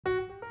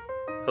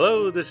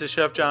Hello, this is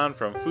Chef John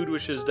from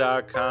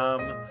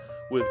foodwishes.com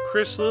with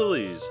Chris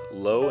Lilly's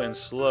Low and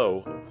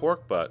Slow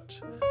Pork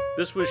Butt.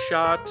 This was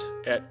shot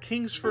at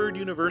Kingsford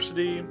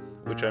University,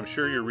 which I'm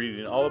sure you're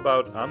reading all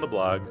about on the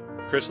blog.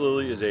 Chris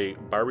Lilly is a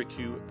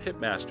barbecue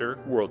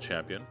pitmaster world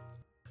champion.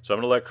 So I'm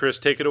going to let Chris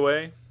take it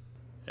away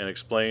and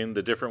explain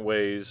the different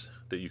ways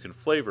that you can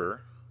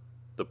flavor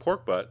the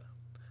pork butt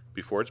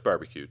before it's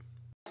barbecued.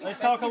 Let's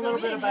talk a little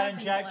bit about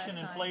injection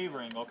and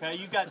flavoring, okay?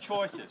 You've got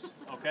choices,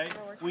 okay?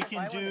 We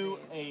can do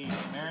a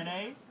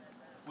marinade,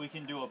 we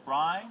can do a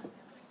brine,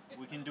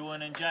 we can do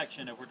an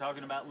injection if we're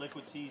talking about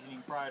liquid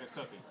seasoning prior to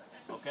cooking,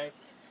 okay?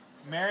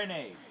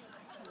 Marinade.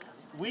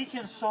 We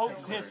can soak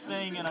this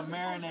thing in a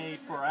marinade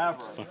forever.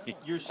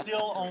 You're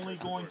still only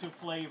going to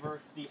flavor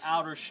the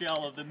outer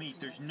shell of the meat.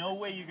 There's no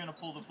way you're going to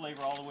pull the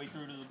flavor all the way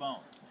through to the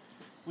bone.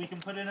 We can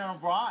put it in a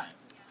brine,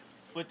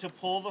 but to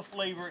pull the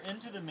flavor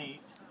into the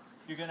meat,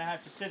 you're going to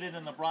have to sit it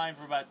in the brine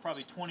for about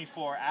probably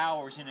 24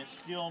 hours, and it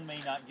still may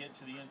not get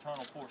to the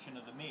internal portion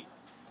of the meat.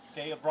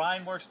 Okay, a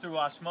brine works through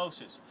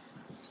osmosis.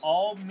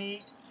 All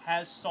meat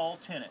has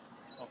salt in it,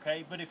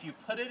 okay? But if you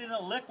put it in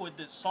a liquid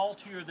that's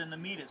saltier than the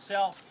meat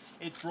itself,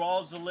 it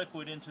draws the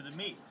liquid into the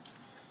meat.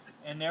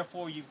 And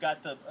therefore, you've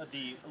got the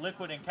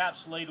liquid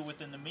encapsulated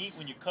within the meat.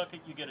 When you cook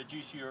it, you get a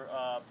juicier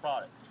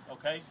product,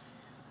 okay?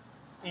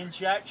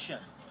 Injection,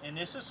 and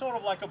this is sort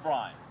of like a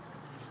brine.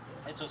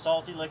 It's a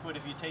salty liquid.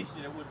 If you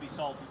tasted it, it would be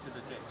salty to the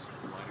taste.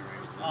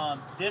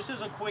 This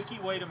is a quickie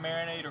way to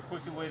marinate or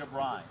quickie way to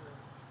brine.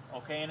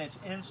 Okay, and it's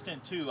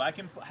instant too. I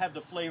can have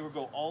the flavor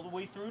go all the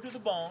way through to the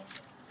bone.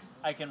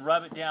 I can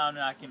rub it down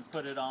and I can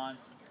put it on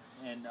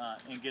and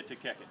get to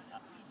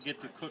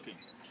cooking.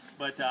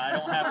 But I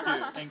don't have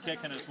to, and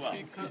kicking as well.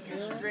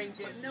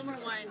 No more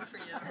wine for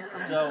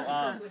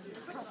you.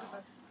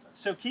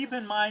 So keep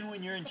in mind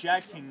when you're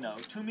injecting though,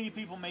 too many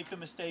people make the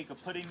mistake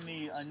of putting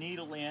a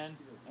needle in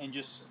and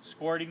just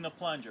squirting the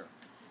plunger.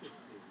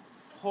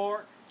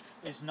 Pork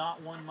is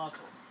not one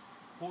muscle.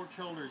 Pork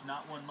shoulder is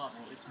not one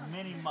muscle. It's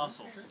many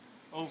muscles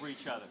over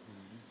each other.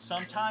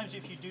 Sometimes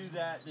if you do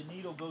that, the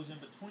needle goes in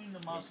between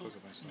the muscles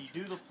and you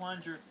do the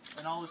plunger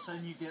and all of a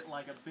sudden you get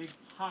like a big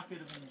pocket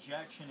of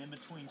injection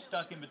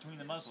stuck in between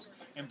the muscles.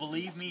 And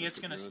believe me, it's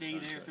going to stay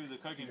there through the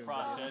cooking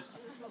process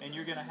and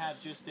you're going to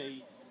have just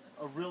a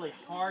really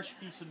harsh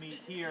piece of meat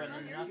here and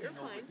then nothing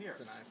over here.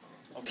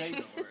 Okay,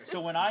 so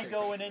when I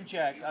go and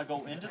inject, I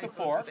go into the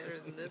pork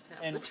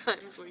and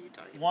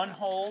one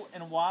hole,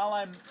 and while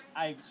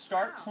I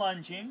start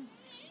plunging,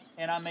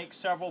 and I make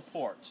several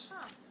ports.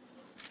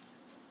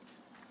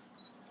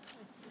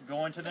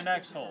 Go into the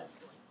next hole,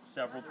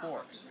 several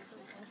ports.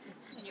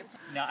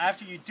 Now,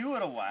 after you do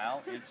it a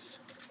while, it's.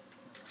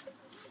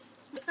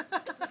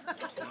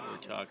 We're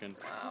talking.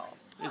 Wow.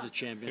 He's a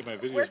champion. My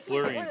video's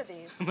blurring.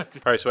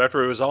 Alright, so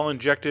after it was all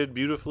injected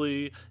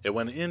beautifully, it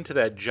went into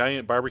that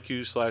giant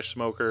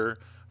barbecue/smoker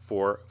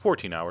for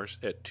 14 hours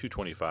at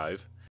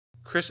 225.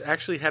 Chris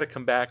actually had to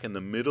come back in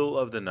the middle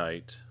of the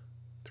night,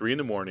 3 in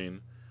the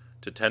morning,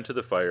 to tend to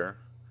the fire.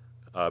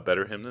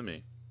 Better him than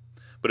me.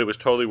 But it was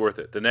totally worth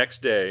it. The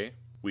next day,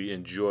 we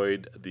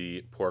enjoyed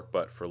the pork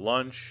butt for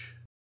lunch.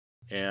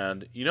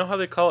 And you know how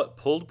they call it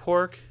pulled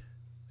pork?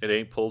 It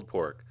ain't pulled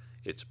pork.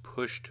 It's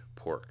pushed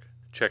pork.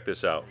 Check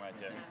this out.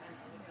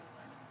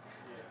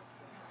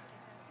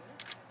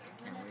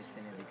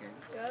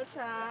 Go,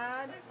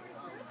 Todd.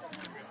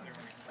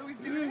 Oh, he's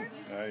doing it?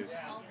 Nice.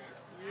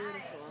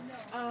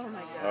 Oh, my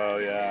God. Oh,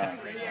 yeah.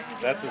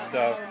 That's the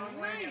stuff.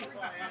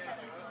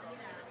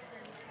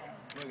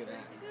 Look at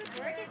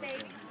that. Work it,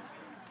 baby.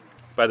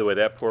 By the way,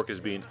 that pork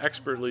is being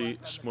expertly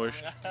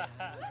smushed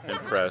and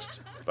pressed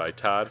by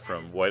Todd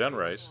from White on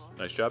Rice.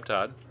 Nice job,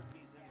 Todd.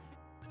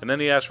 And then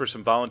he asked for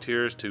some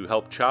volunteers to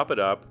help chop it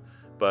up,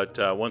 but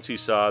once he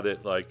saw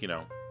that,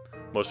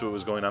 most of it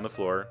was going on the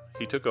floor,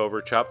 he took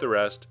over, chopped the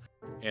rest,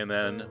 and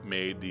then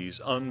made these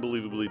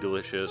unbelievably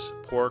delicious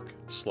pork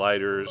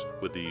sliders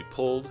with the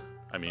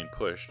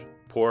pushed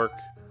pork,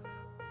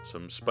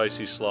 some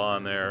spicy slaw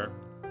in there.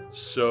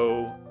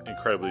 So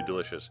incredibly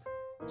delicious.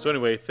 So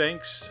anyway,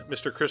 thanks,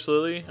 Mr. Chris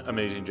Lilly.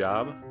 Amazing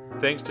job.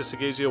 Thanks to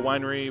Seghesio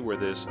Winery, where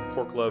this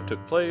pork love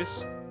took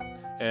place.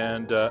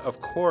 And, of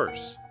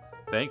course,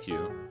 thank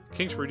you,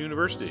 Kingsford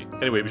University.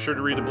 Anyway, be sure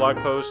to read the blog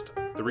post,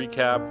 the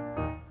recap,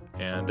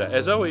 and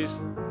as always,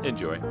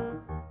 enjoy.